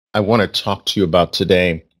I want to talk to you about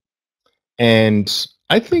today. And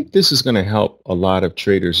I think this is going to help a lot of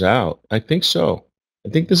traders out. I think so. I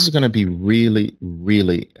think this is going to be really,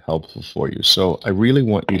 really helpful for you. So I really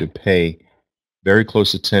want you to pay very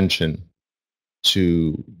close attention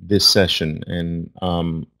to this session. And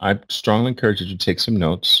I strongly encourage you to take some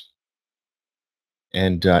notes.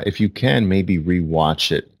 And if you can, maybe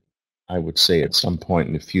rewatch it, I would say at some point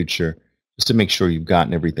in the future, just to make sure you've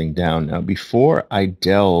gotten everything down. Now, before I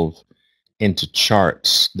delve into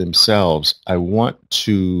charts themselves, I want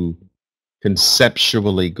to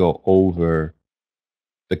conceptually go over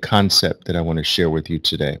the concept that I want to share with you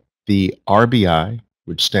today. The RBI,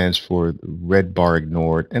 which stands for the red bar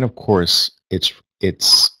ignored, and of course its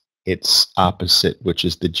opposite, which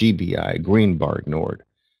is the GBI, green bar ignored.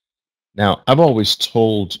 Now, I've always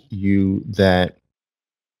told you that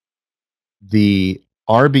the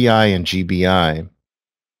RBI and GBI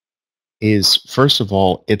is, first of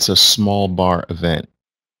all, it's a small bar event.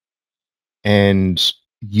 And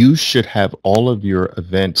you should have all of your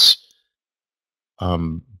events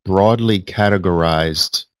broadly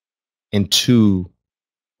categorized in two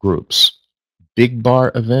groups: big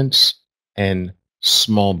bar events and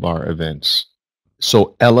small bar events.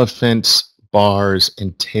 So elephants, bars,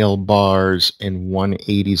 and tail bars and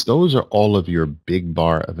 180s, those are all of your big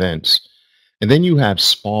bar events. And then you have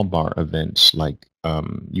small bar events like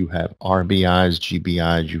you have RBIs,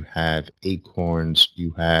 GBIs, you have acorns,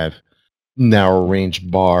 you have narrow range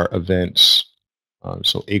bar events.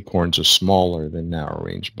 So acorns are smaller than narrow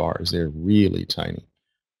range bars. They're really tiny.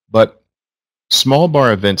 But small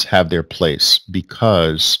bar events have their place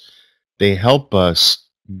because they help us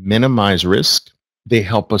minimize risk. They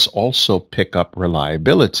help us also pick up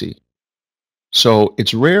reliability. So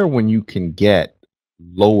it's rare when you can get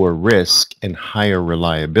lower risk and higher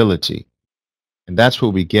reliability. And that's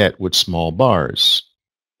what we get with small bars.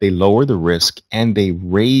 They lower the risk and they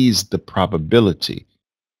raise the probability.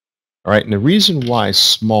 All right. And the reason why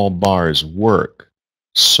small bars work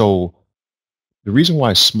so the reason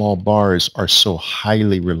why small bars are so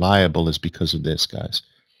highly reliable is because of this, guys.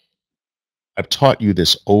 I've taught you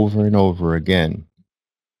this over and over again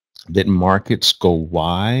that markets go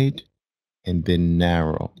wide and then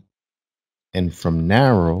narrow. And from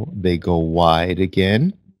narrow, they go wide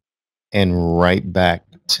again and right back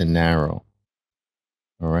to narrow.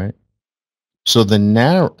 All right. So the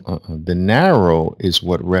narrow is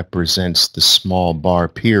what represents the small bar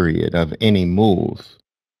period of any move.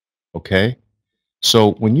 Okay.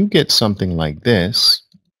 So when you get something like this,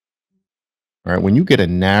 all right, when you get a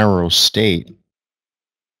narrow state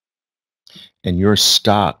and your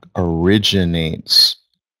stock originates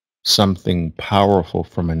something powerful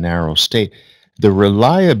from a narrow state, the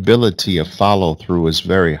reliability of follow through is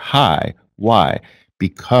very high. Why?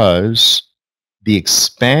 Because the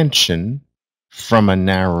expansion from a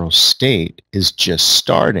narrow state is just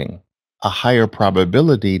starting. A higher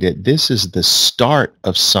probability that this is the start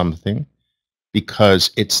of something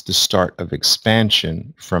because it's the start of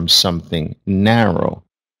expansion from something narrow.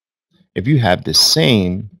 If you have the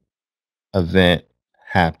same event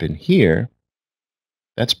happen here,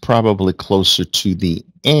 that's probably closer to the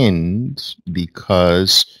end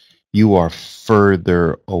because you are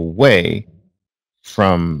further away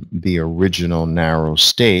from the original narrow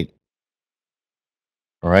state.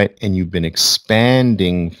 All right. And you've been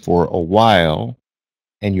expanding for a while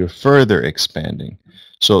and you're further expanding.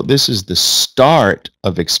 So this is the start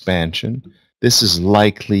of expansion. This is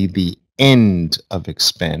likely the end of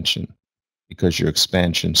expansion because your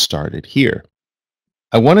expansion started here.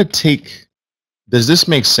 I want to take, does this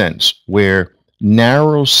make sense? Where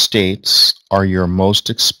narrow states are your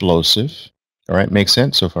most explosive. All right. Makes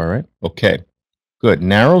sense so far, right? Okay, good.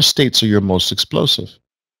 Narrow states are your most explosive.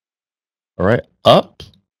 All right. Up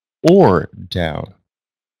or down.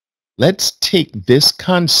 Let's take this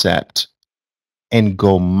concept and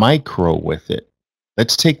go micro with it.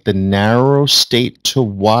 Let's take the narrow state to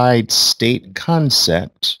wide state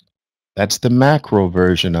concept. That's the macro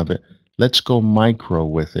version of it. Let's go micro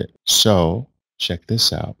with it. So check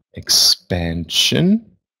this out. Expansion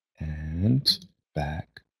and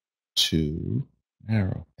back to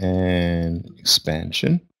narrow and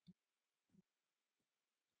expansion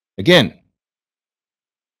again.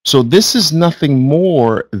 So this is nothing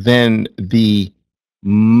more than the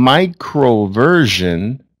micro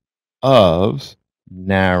version of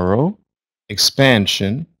narrow,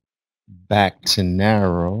 expansion, back to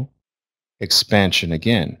narrow, expansion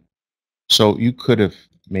again. So you could have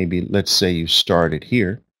maybe, let's say you started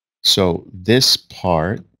here. So this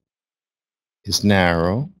part is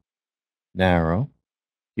narrow, narrow.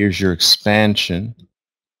 Here's your expansion.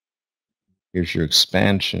 Here's your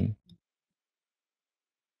expansion.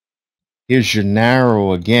 Here's your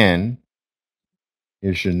narrow again.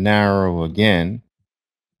 Here's your narrow again.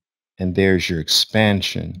 And there's your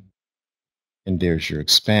expansion. And there's your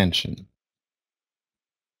expansion.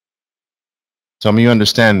 Tell me you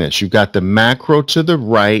understand this. You've got the macro to the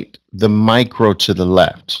right, the micro to the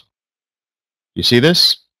left. You see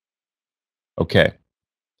this? Okay.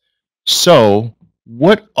 So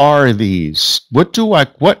what are these? What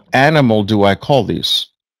animal do I call these?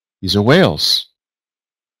 These are whales.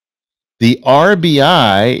 The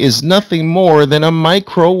RBI is nothing more than a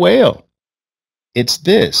micro whale. It's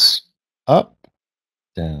this. Up,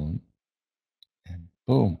 down, and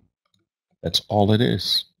boom. That's all it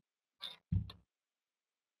is.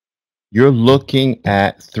 You're looking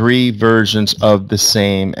at 3 versions of the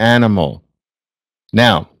same animal.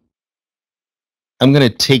 Now, I'm going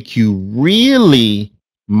to take you really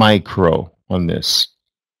micro on this.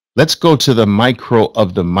 Let's go to the micro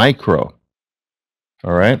of the micro.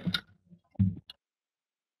 All right.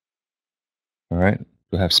 All right.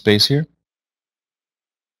 Do I have space here?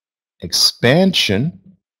 Expansion,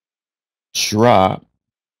 drop,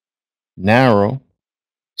 narrow.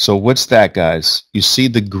 So what's that, guys? You see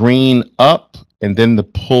the green up and then the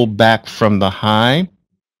pull back from the high,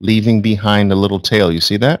 leaving behind a little tail. You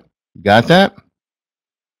see that? You got that?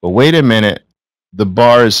 But wait a minute. The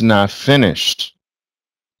bar is not finished.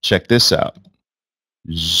 Check this out.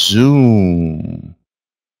 Zoom.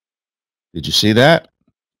 Did you see that?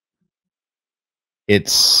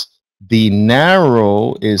 It's the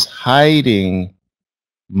narrow is hiding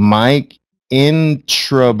mic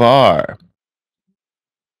intrabar.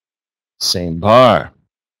 Same bar.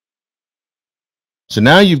 So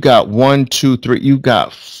now you've got 1, 2, 3. You've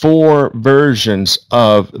got 4 versions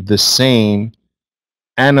of the same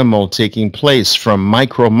animal taking place from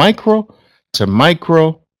micro to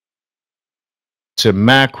micro to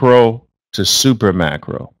macro to super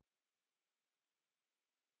macro.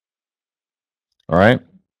 All right.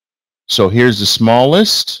 So here's the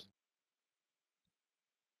smallest.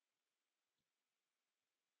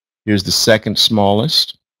 Here's the second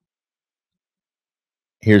smallest.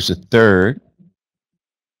 Here's the third.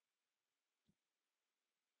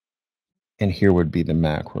 And here would be the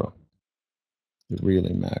macro, the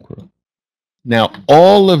really macro. Now,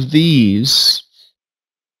 all of these,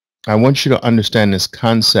 I want you to understand this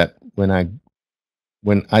concept when I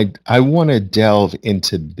want to delve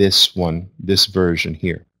into this one, this version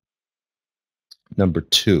here, number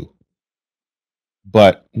 2.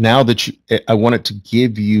 But now that I wanted to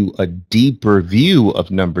give you a deeper view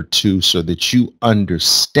of number 2 so that you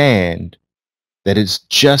understand that it's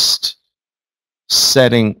just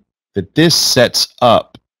that this sets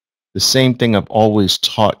up the same thing I've always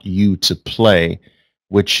taught you to play,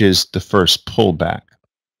 which is the first pullback.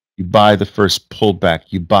 You buy the first pullback.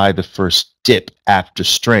 You buy the first dip after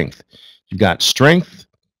strength. You got strength.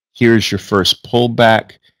 Here's your first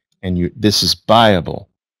pullback, and this is buyable.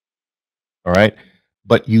 All right.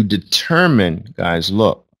 But you determine, guys,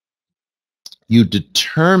 look, you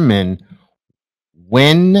determine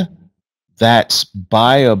when that's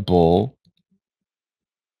buyable.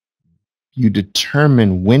 You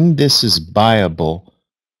determine when this is buyable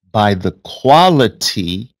by the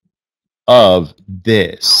quality of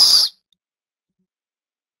this.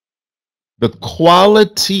 The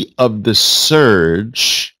quality of the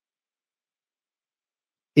surge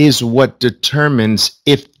is what determines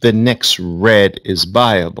if the next red is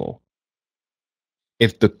buyable.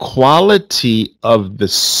 If the quality of the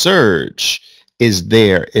surge is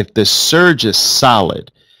there, if the surge is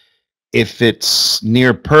solid, if it's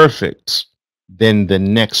near perfect, then the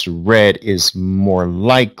next red is more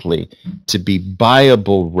likely to be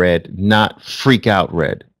buyable red, not freak out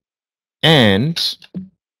red. And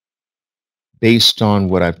based on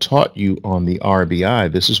what I've taught you on the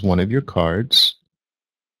RBI, this is one of your cards.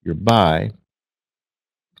 Your buy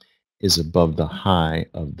is above the high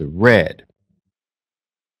of the red.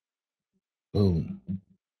 Boom.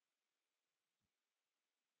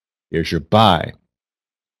 Here's your buy.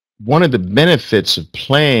 One of the benefits of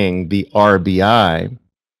playing the RBI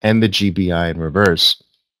and the GBI in reverse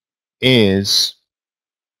is,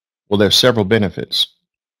 well, there's several benefits.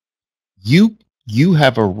 You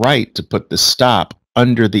have a right to put the stop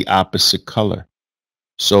under the opposite color.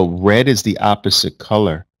 So red is the opposite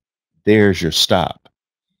color. There's your stop.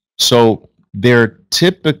 So they're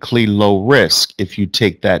typically low risk if you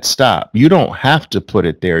take that stop. You don't have to put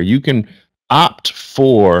it there. You can opt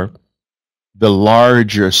for the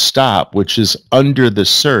larger stop, which is under the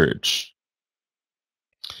surge.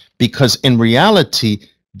 Because in reality,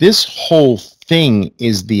 this whole thing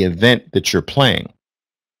is the event that you're playing.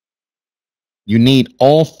 You need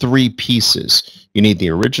all three pieces. You need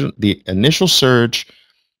the initial surge,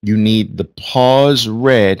 you need the pause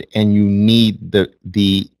red, and you need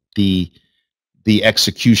the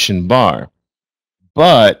execution bar.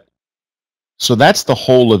 But so that's the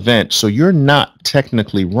whole event. So you're not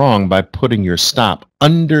technically wrong by putting your stop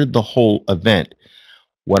under the whole event.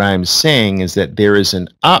 What I'm saying is that there is an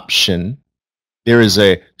option, there is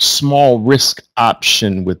a small risk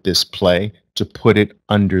option with this play to put it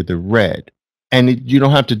under the red. And you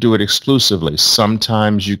don't have to do it exclusively.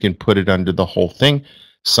 Sometimes you can put it under the whole thing.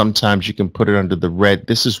 Sometimes you can put it under the red.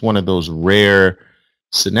 This is one of those rare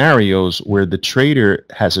scenarios where the trader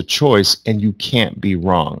has a choice and you can't be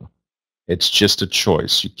wrong. It's just a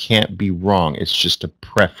choice. You can't be wrong. It's just a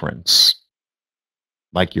preference,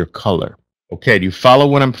 like your color. Okay, do you follow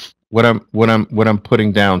what I'm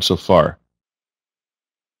putting down so far?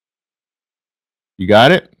 You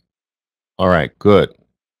got it? All right, good.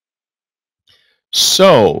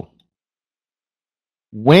 So,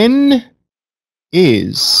 when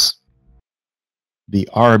is the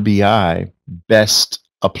RBI best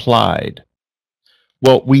applied?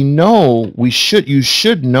 Well, we know you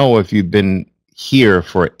should know if you've been here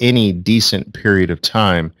for any decent period of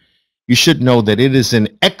time, you should know that it is an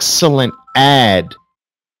excellent add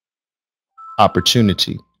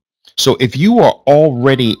opportunity. So if you are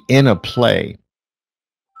already in a play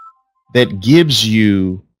that gives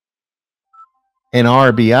you an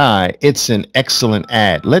RBI, it's an excellent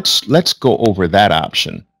add. Let's go over that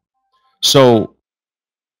option. So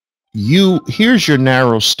here's your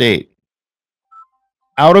narrow state.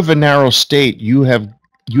 Out of a narrow state, you have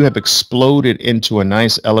exploded into a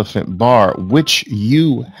nice elephant bar, which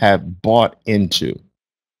you have bought into.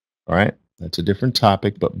 All right, that's a different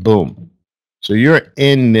topic, but boom. So you're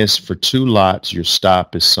in this for 2 lots. Your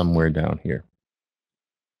stop is somewhere down here.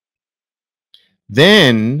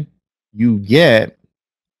 Then you get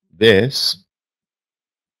this,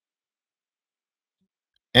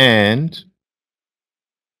 and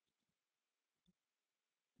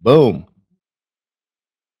boom.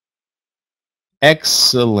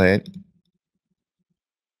 Excellent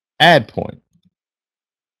add point.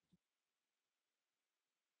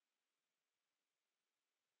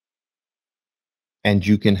 And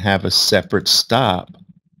you can have a separate stop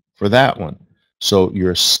for that one. So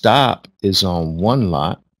your stop is on 1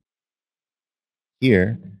 lot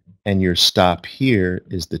here, and your stop here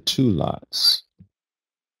is the 2 lots.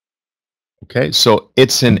 Okay, so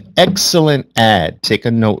it's an excellent add. Take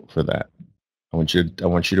a note for that. I want you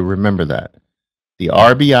to remember that. The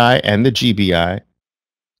RBI and the GBI,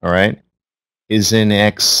 all right, is an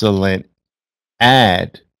excellent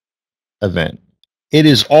add event. It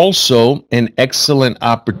is also an excellent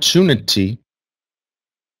opportunity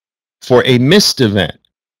for a missed event.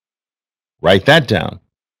 Write that down.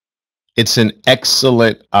 It's an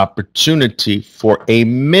excellent opportunity for a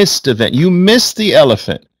missed event. You missed the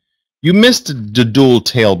elephant. You missed the dual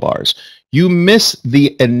tail bars. You missed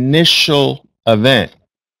the initial event.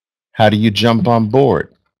 How do you jump on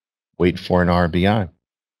board? Wait for an RBI.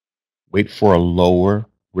 Wait for a lower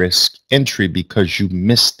risk entry because you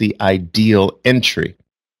missed the ideal entry.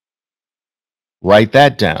 Write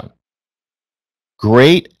that down.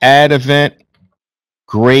 Great add event,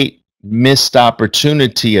 great missed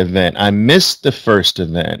opportunity event. I missed the first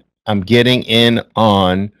event. I'm getting in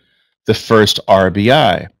on the first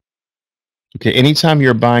RBI. Okay, anytime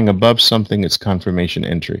you're buying above something, it's confirmation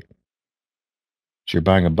entry. So you're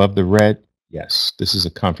buying above the red, yes, this is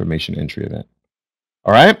a confirmation entry event.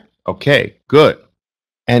 All right, okay, good.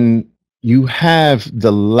 And you have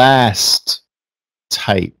the last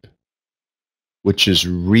type, which is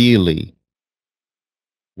really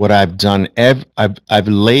what I've done. I've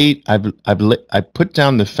put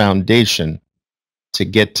down the foundation to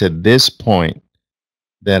get to this point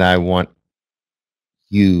that I want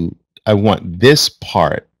this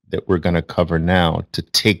part that we're going to cover now to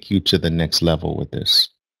take you to the next level with this.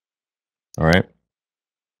 All right.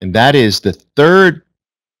 And that is the third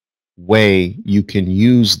way you can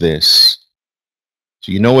use this.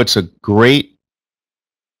 So you know it's a great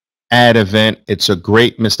add event. It's a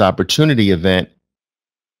great missed opportunity event.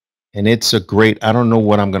 And it's a great, I don't know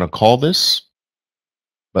what I'm going to call this,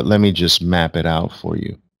 but let me just map it out for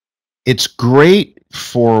you. It's great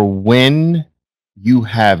for when you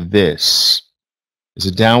have this. It's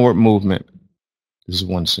a downward movement. This is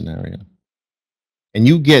one scenario. And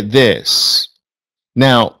you get this.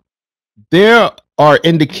 Now, there are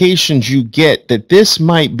indications you get that this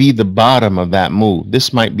might be the bottom of that move.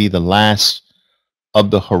 This might be the last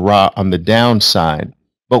of the hurrah on the downside.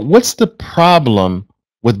 But what's the problem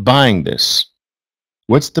with buying this?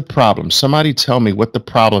 What's the problem? Somebody tell me what the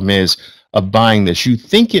problem is of buying this. You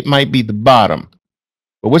think it might be the bottom,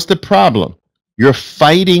 but what's the problem? You're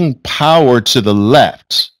fighting power to the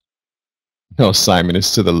left. No, Simon,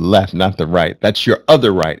 it's to the left, not the right. That's your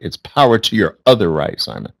other right. It's power to your other right,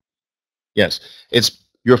 Simon. Yes, it's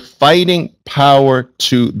you're fighting power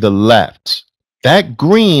to the left. That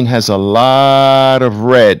green has a lot of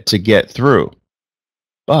red to get through.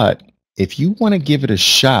 But if you want to give it a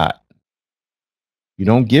shot, you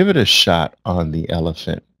don't give it a shot on the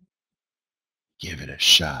elephant. Give it a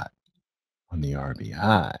shot on the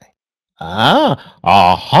RBI. Aha!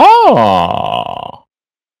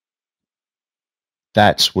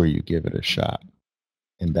 That's where you give it a shot,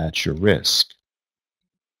 and that's your risk.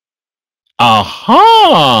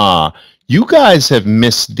 Aha! You guys have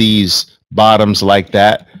missed these bottoms like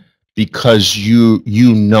that because you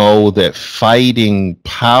know that fighting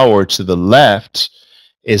power to the left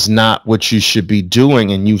is not what you should be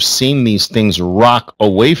doing, and you've seen these things rock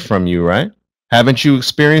away from you, right? Haven't you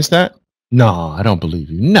experienced that? No, I don't believe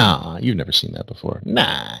you. Nah, you've never seen that before.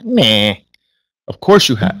 Nah. Of course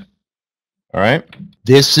you have. All right.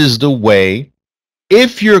 This is the way.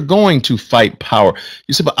 If you're going to fight power,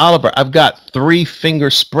 you said, but Oliver, I've got 3-finger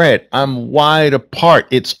spread. I'm wide apart.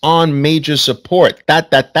 It's on major support.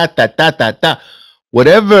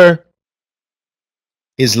 Whatever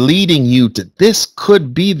is leading you to this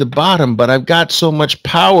could be the bottom, but I've got so much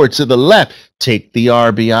power to the left. Take the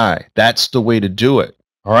RBI. That's the way to do it.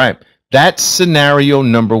 All right. That's scenario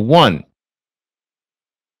number 1.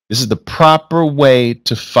 This is the proper way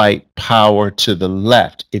to fight power to the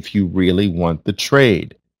left if you really want the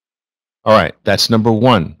trade. All right, that's number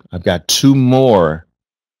 1. I've got 2 more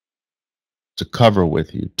to cover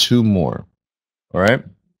with you. 2 more. All right.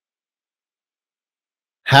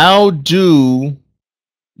 How do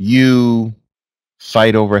you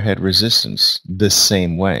fight overhead resistance? The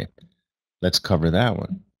same way. Let's cover that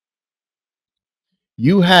one.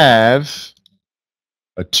 You have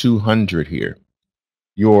a 200 here.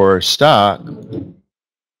 Your stock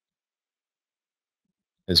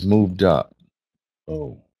has moved up.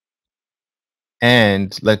 Oh.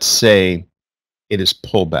 And let's say it is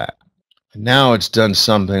pullback. Now it's done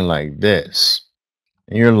something like this.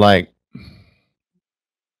 And you're like,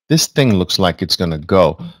 this thing looks like it's going to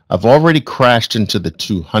go. I've already crashed into the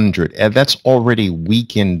 200, and that's already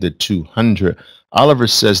weakened the 200. Oliver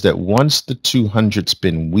says that once the 200's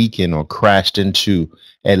been weakened or crashed into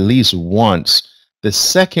at least once, the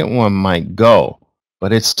second one might go,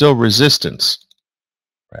 but it's still resistance.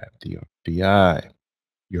 Grab the RBI.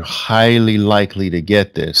 You're highly likely to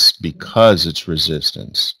get this because it's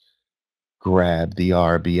resistance. Grab the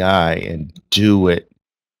RBI and do it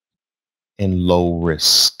in low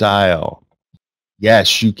risk style.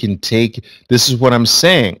 Yes, you can take, this is what I'm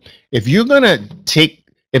saying. If you're going to take,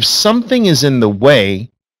 if something is in the way,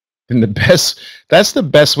 then that's the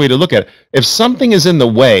best way to look at it. If something is in the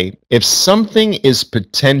way, if something is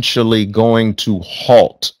potentially going to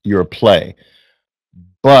halt your play,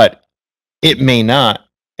 but it may not,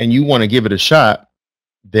 and you want to give it a shot,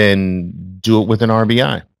 then do it with an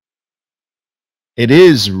RBI. It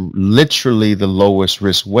is literally the lowest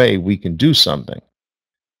risk way we can do something.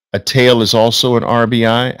 A tail is also an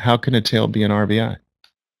RBI. How can a tail be an RBI?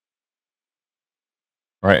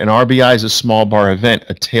 All right, an RBI is a small bar event.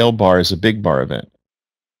 A tail bar is a big bar event.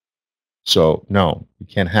 So no, you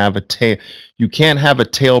can't have a tail. You can't have a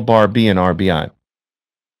tail bar be an RBI.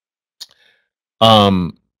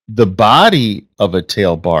 The body of a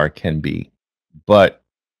tail bar can be, but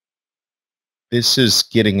this is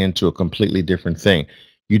getting into a completely different thing.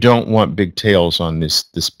 You don't want big tails on this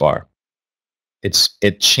bar.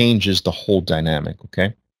 It changes the whole dynamic,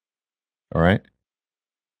 okay? All right.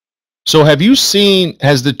 So have you seen,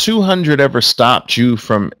 has the 200 ever stopped you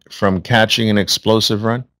from catching an explosive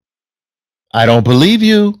run? I don't believe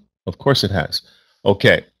you. Of course it has.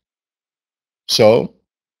 Okay. So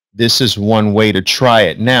this is one way to try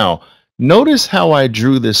it. Now, notice how I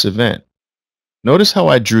drew this event. Notice how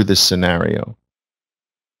I drew this scenario.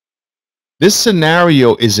 This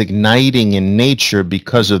scenario is igniting in nature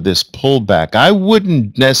because of this pullback. I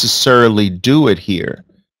wouldn't necessarily do it here.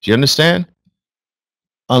 Do you understand?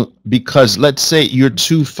 Because let's say you're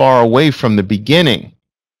too far away from the beginning.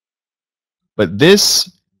 But this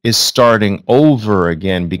is starting over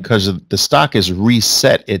again because of the stock has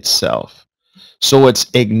reset itself. So it's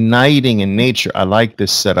igniting in nature. I like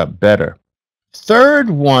this setup better. Third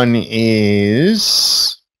one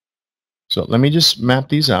is, so let me just map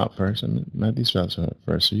these out first. Map these out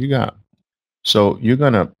first. So you're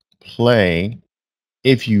going to play,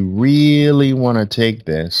 if you really want to take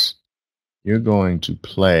this, you're going to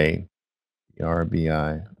play the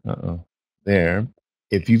RBI. There.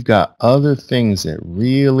 if you've got other things that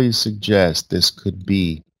really suggest this could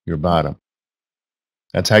be your bottom,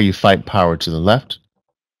 that's how you fight power to the left.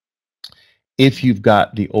 If you've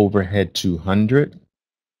got the overhead 200,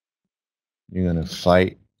 you're going to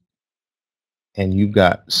fight, and you've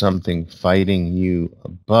got something fighting you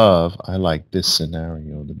above. I like this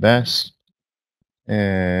scenario the best.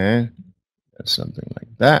 And that's something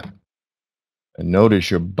like that. And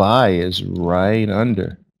notice your buy is right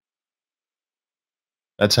under.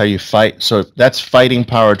 That's how you fight. So if that's fighting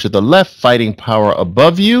power to the left, fighting power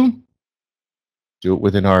above you. Do it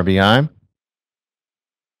with an RBI.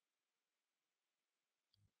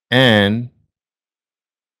 And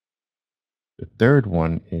the third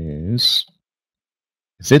one is,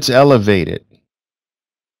 if it's elevated,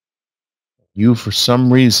 you for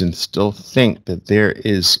some reason still think that there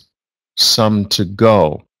is some to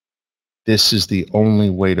go. This is the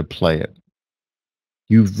only way to play it.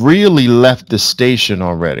 You've really left the station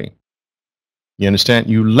already. You understand?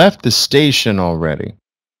 You left the station already,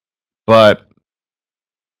 but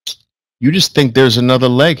you just think there's another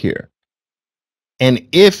leg here. And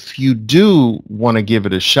if you do want to give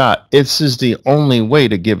it a shot, this is the only way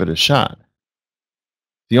to give it a shot.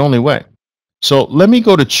 The only way. So let me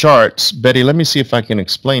go to charts. Betty, let me see if I can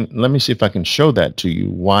explain. Let me see if I can show that to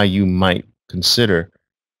you, why you might consider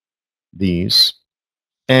these.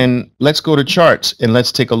 And let's go to charts and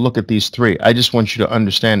let's take a look at these three. I just want you to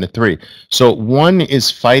understand the three. So one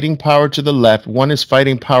is fighting power to the left, one is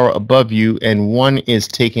fighting power above you, and one is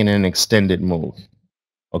taking an extended move.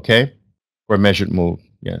 Okay? Or a measured move.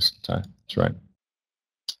 Yes, that's right.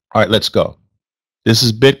 All right, let's go. This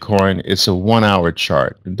is Bitcoin. It's a 1 hour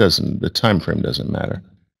chart. The time frame doesn't matter.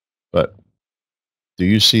 But do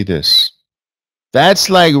you see this? That's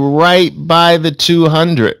like right by the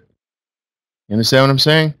 200. You understand what I'm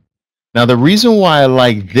saying? Now, the reason why I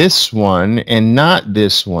like this one and not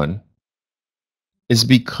this one is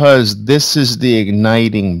because this is the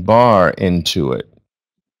igniting bar into it,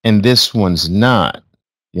 and this one's not.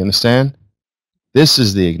 You understand? This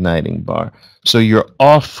is the igniting bar. So you're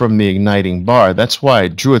off from the igniting bar. That's why I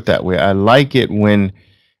drew it that way. I like it when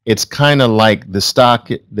it's kind of like the stock,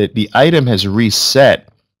 that the item has reset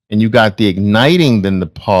and you got the igniting, then the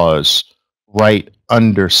pause right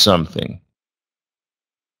under something.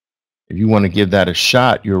 If you want to give that a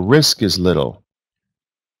shot, your risk is little.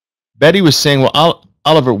 Betty was saying, well,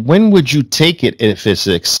 Oliver, when would you take it if it's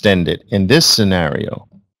extended in this scenario?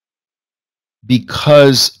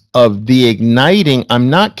 Because of the igniting, I'm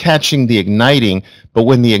not catching the igniting, but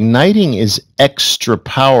when the igniting is extra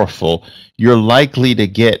powerful, you're likely to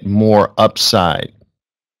get more upside,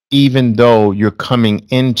 even though you're coming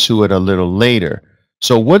into it a little later.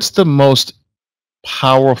 So what's the most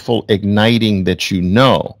powerful igniting that you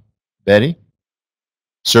know, Betty?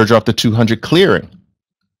 Surge off the 200 clearing.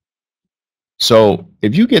 So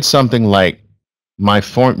if you get something like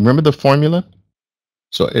remember the formula?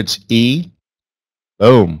 So it's E,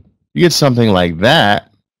 boom. You get something like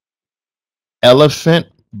that, elephant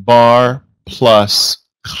bar plus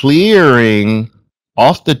clearing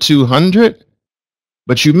off the 200,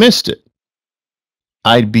 but you missed it.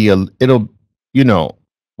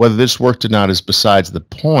 Whether this worked or not is besides the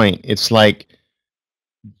point. It's like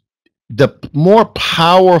the more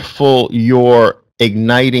powerful your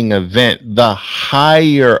igniting event, the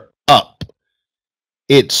higher up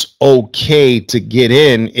it's okay to get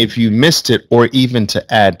in if you missed it, or even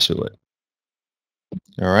to add to it.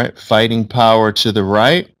 All right, fighting power to the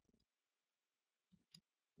right. I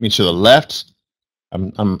mean to the left.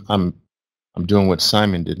 I'm doing what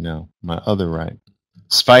Simon did now. My other right.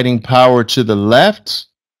 It's fighting power to the left.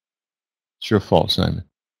 It's your fault, Simon.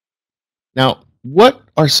 Now, what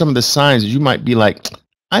are some of the signs that you might be like,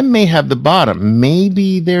 I may have the bottom.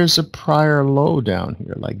 Maybe there's a prior low down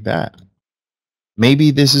here like that.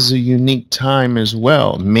 Maybe this is a unique time as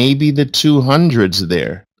well. Maybe the 200's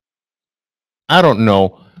there. I don't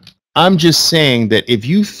know. I'm just saying that if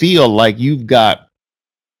you feel like you've got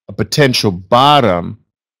a potential bottom,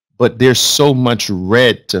 but there's so much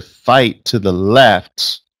red to fight to the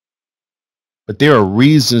left, but there are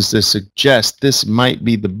reasons to suggest this might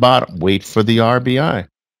be the bottom. Wait for the RBI.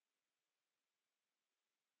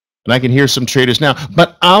 And I can hear some traders now,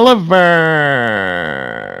 but Oliver,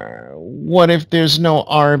 what if there's no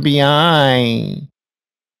RBI?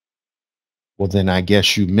 Well, then I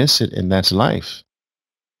guess you miss it, and that's life,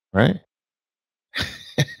 right?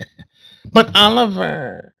 But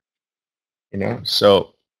Oliver,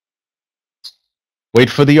 so wait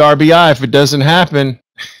for the RBI. If it doesn't happen,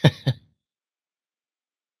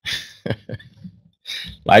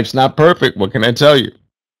 life's not perfect. What can I tell you?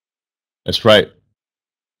 That's right.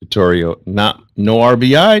 Vittorio, not no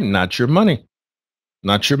RBI, not your money,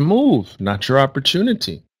 not your move, not your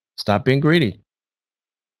opportunity. Stop being greedy.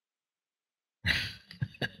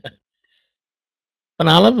 But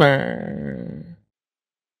Oliver.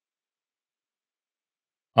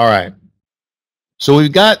 All right. So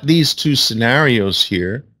we've got these two scenarios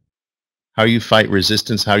here. How you fight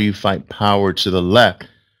resistance, how you fight power to the left.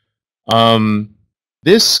 Um,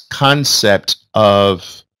 this concept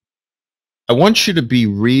of I want you to be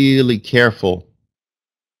really careful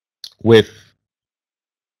with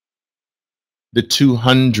the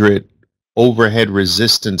 200 overhead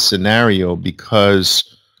resistance scenario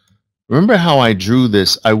because remember how I drew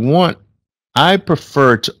this? I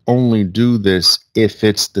prefer to only do this if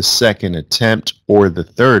it's the second attempt or the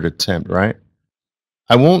third attempt, right?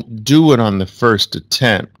 I won't do it on the first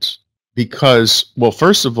attempt because, well,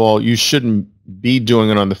 first of all, you shouldn't be doing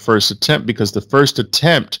it on the first attempt because the first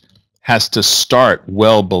attempt has to start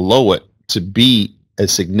well below it to be a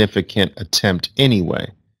significant attempt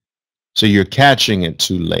anyway. So you're catching it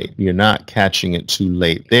too late. You're not catching it too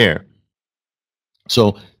late there.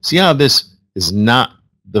 So see how this is not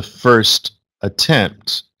the first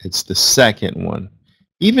attempt, it's the second one.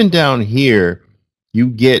 Even down here, you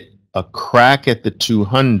get a crack at the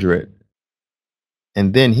 200,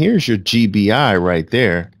 and then here's your GBI right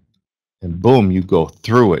there, and boom, you go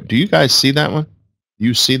through it. Do you guys see that one?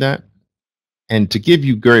 You see that? And to give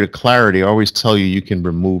you greater clarity, I always tell you you can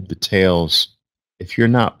remove the tails. If you're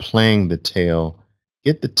not playing the tail,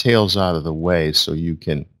 get the tails out of the way so you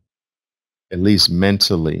can at least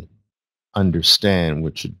mentally understand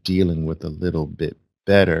what you're dealing with a little bit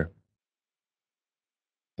better.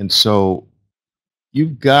 And so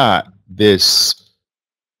you've got this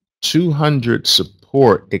 200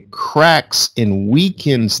 support. It cracks and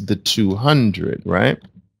weakens the 200, right?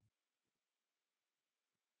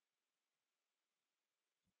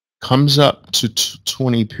 Comes up to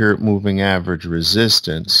 20 period moving average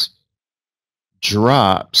resistance,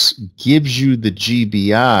 drops, gives you the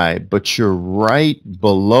GBI, but you're right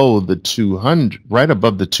below the 200, right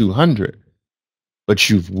above the 200. But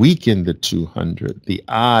you've weakened the 200. The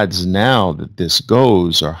odds now that this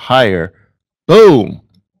goes are higher. Boom!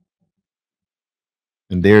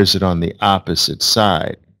 And there's it on the opposite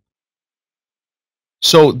side.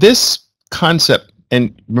 So this concept,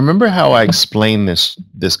 and remember how I explained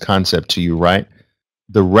this concept to you, right?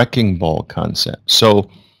 The wrecking ball concept. So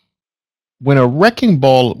when a wrecking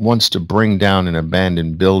ball wants to bring down an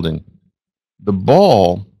abandoned building, the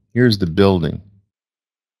ball, here's the building.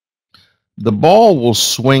 The ball will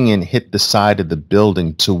swing and hit the side of the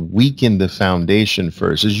building to weaken the foundation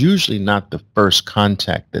first. It's usually not the first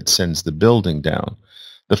contact that sends the building down.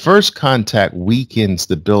 The first contact weakens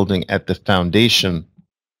the building at the foundation,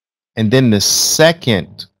 and then the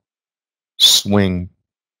second swing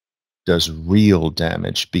does real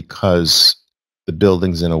damage because the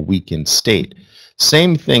building's in a weakened state.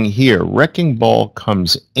 Same thing here. Wrecking ball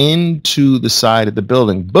comes into the side of the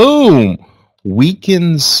building. Boom!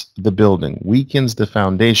 Weakens the building, weakens the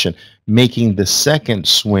foundation, making the second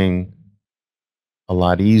swing a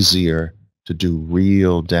lot easier to do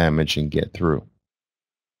real damage and get through.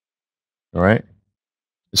 All right?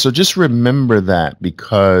 So just remember that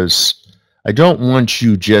because I don't want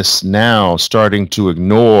you just now starting to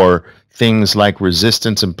ignore things like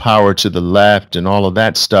resistance and power to the left and all of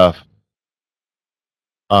that stuff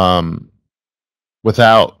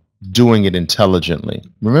without doing it intelligently.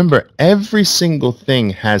 Remember, every single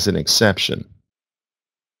thing has an exception.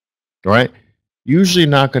 All right? Usually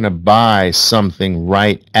not going to buy something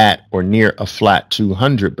right at or near a flat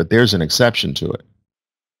 200, but there's an exception to it.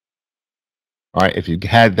 All right, if you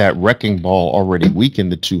had that wrecking ball already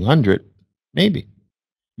weakened the 200, maybe.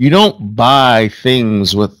 You don't buy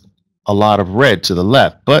things with a lot of red to the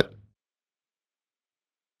left, but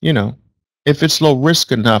you know, if it's low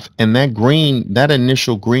risk enough and that green, that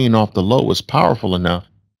initial green off the low is powerful enough,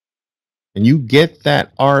 and you get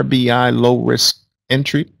that RBI low risk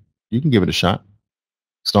entry, you can give it a shot.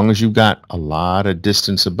 As long as you've got a lot of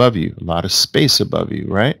distance above you, a lot of space above you,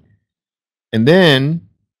 right? And then,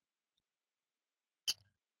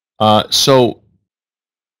 so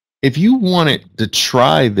if you wanted to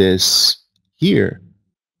try this here,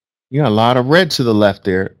 you got a lot of red to the left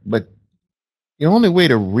there, but the only way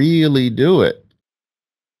to really do it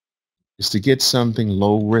is to get something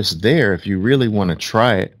low risk there. If you really want to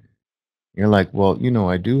try it, you're like, well, you know,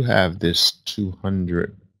 I do have this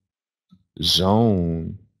 200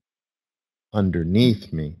 zone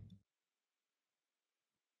underneath me.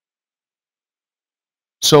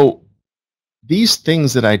 So these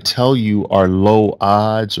things that I tell you are low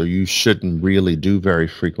odds or you shouldn't really do very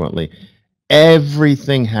frequently.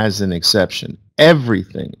 Everything has an exception.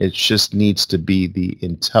 Everything. It just needs to be the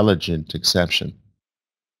intelligent exception.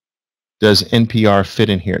 Does NPR fit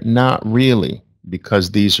in here? Not really,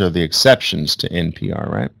 because these are the exceptions to NPR,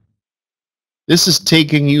 right? This is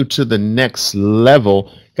taking you to the next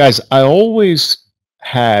level. Guys, I always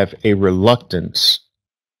have a reluctance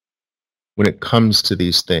when it comes to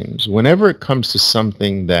these things. Whenever it comes to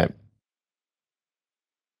something that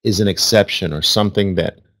is an exception or something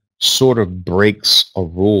that sort of breaks a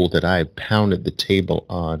rule that I have pounded the table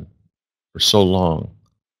on for so long,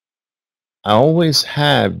 I always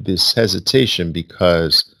have this hesitation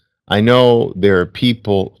because I know there are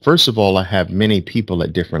people. First of all, I have many people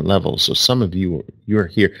at different levels. So some of you, you're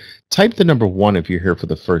here. Type the number 1 if you're here for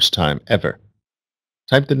the first time ever.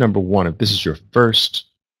 Type the number 1 if this is your first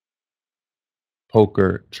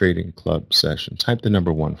poker trading club session. Type the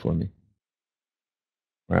number 1 for me.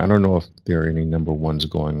 I don't know if there are any number 1s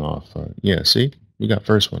going off. Yeah, see, we got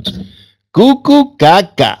first ones. Goo goo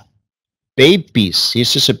gaga. Babies.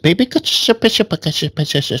 He's just a baby. It's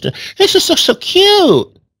just so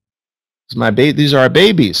cute. These are our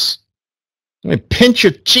babies. Let me pinch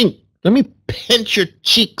your cheek. Let me pinch your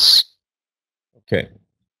cheeks. Okay.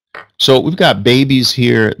 So we've got babies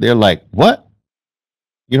here. They're like, what?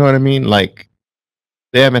 You know what I mean? Like,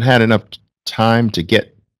 they haven't had enough time to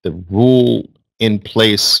get the rule in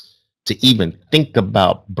place to even think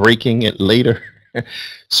about breaking it later.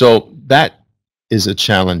 So that is a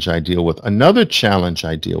challenge I deal with. Another challenge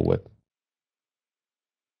I deal with.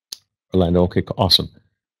 Orlando, okay, awesome.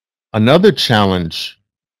 Another challenge,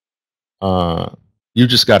 you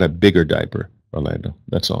just got a bigger diaper, Orlando.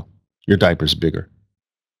 That's all. Your diaper's bigger.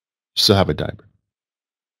 You still have a diaper.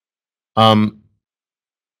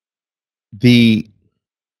 The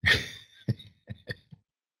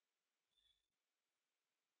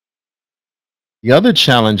The other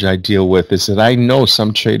challenge I deal with is that I know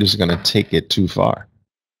some traders are going to take it too far.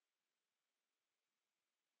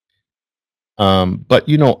 But,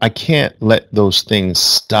 you know, I can't let those things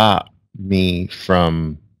stop me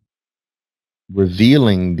from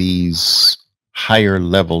revealing these higher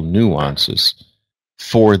level nuances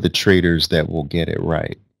for the traders that will get it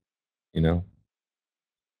right, you know?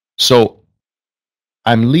 So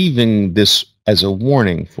I'm leaving this as a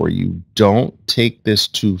warning for you. Don't take this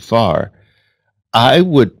too far. I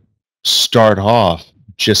would start off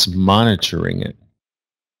just monitoring it.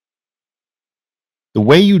 The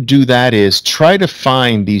way you do that is try to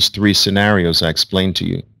find these 3 scenarios I explained to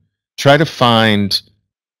you. Try to find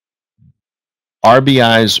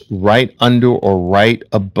RBIs right under or right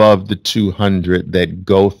above the 200 that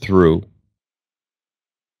go through.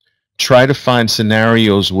 Try to find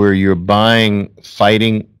scenarios where you're buying,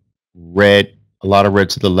 fighting red, a lot of red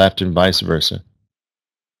to the left and vice versa.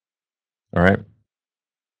 All right.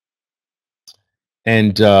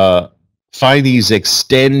 And find these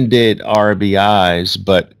extended RBIs,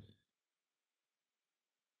 but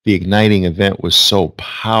the igniting event was so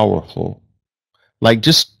powerful. Like,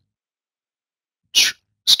 just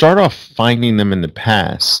start off finding them in the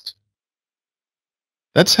past.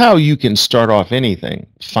 That's how you can start off anything.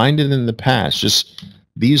 Find it in the past. Just,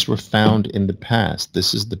 these were found in the past.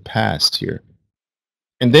 This is the past here.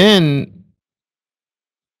 And then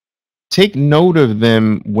take note of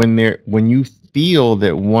them when you feel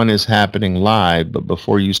that one is happening live, but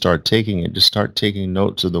before you start taking it, just start taking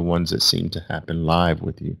notes of the ones that seem to happen live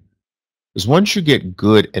with you. Because once you get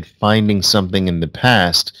good at finding something in the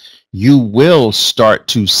past, you will start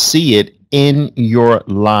to see it in your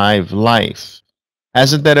live life.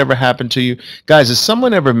 Hasn't that ever happened to you? Guys, has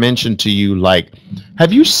someone ever mentioned to you, like,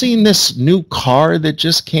 have you seen this new car that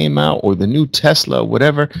just came out, or the new Tesla, or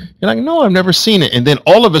whatever? You're like, no, I've never seen it. And then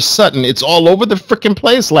all of a sudden, it's all over the freaking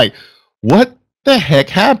place. Like, what the heck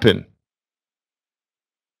happened?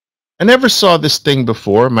 I never saw this thing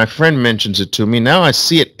before. My friend mentions it to me. Now I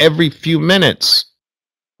see it every few minutes,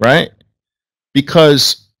 right?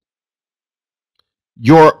 Because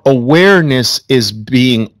your awareness is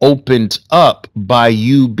being opened up by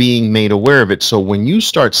you being made aware of it. So when you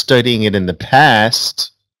start studying it in the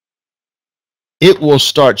past, it will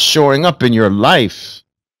start showing up in your life.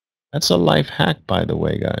 That's a life hack, by the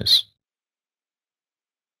way, guys.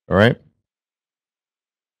 All right?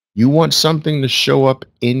 You want something to show up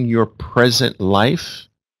in your present life?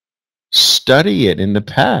 Study it in the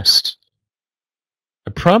past.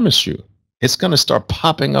 I promise you, it's going to start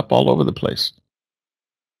popping up all over the place.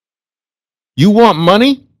 You want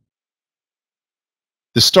money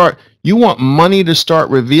to start? You want money to start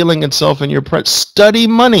revealing itself in your present? Study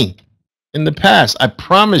money in the past. I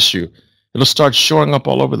promise you, it'll start showing up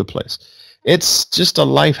all over the place. It's just a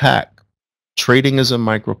life hack. Trading is a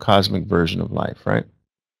microcosmic version of life, right?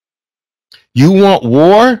 You want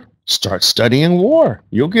war? Start studying war.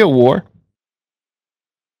 You'll get war.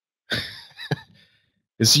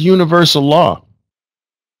 It's a universal law.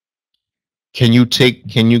 Can you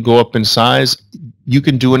go up in size? You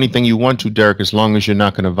can do anything you want to, Derek, as long as you're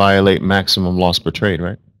not going to violate maximum loss per trade,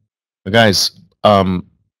 right? But guys,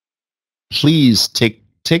 please take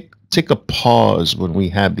a pause when we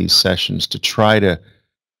have these sessions to try to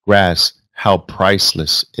grasp how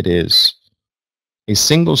priceless it is. A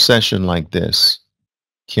single session like this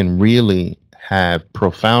can really have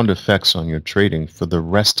profound effects on your trading for the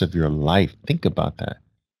rest of your life. Think about that.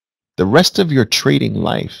 The rest of your trading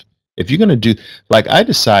life. If you're going to do, like I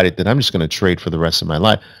decided that I'm just going to trade for the rest of my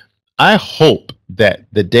life. I hope that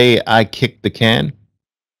the day I kick the can,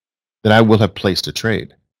 that I will have placed a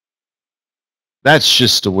trade. That's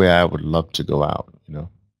just the way I would love to go out, you know.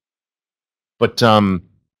 But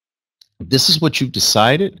this is what you've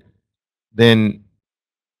decided, then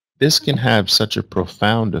this can have such a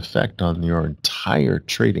profound effect on your entire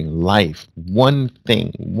trading life. One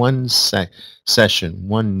thing, one session,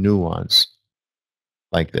 one nuance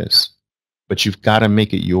like this. But you've got to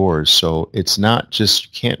make it yours. So it's not just,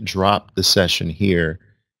 you can't drop the session here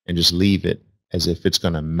and just leave it as if it's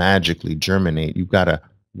going to magically germinate. You've got to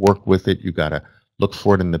work with it. You've got to look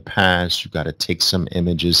for it in the past. You've got to take some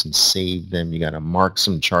images and save them. You got to mark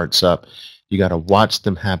some charts up. You got to watch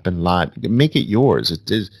them happen live. Make it yours.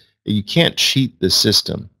 It is, you can't cheat the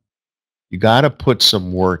system. You got to put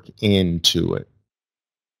some work into it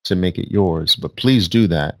to make it yours. But please do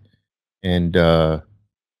that, and you'll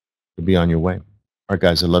be on your way. All right,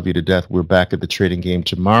 guys, I love you to death. We're back at the trading game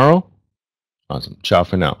tomorrow. Awesome. Ciao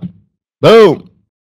for now. Boom.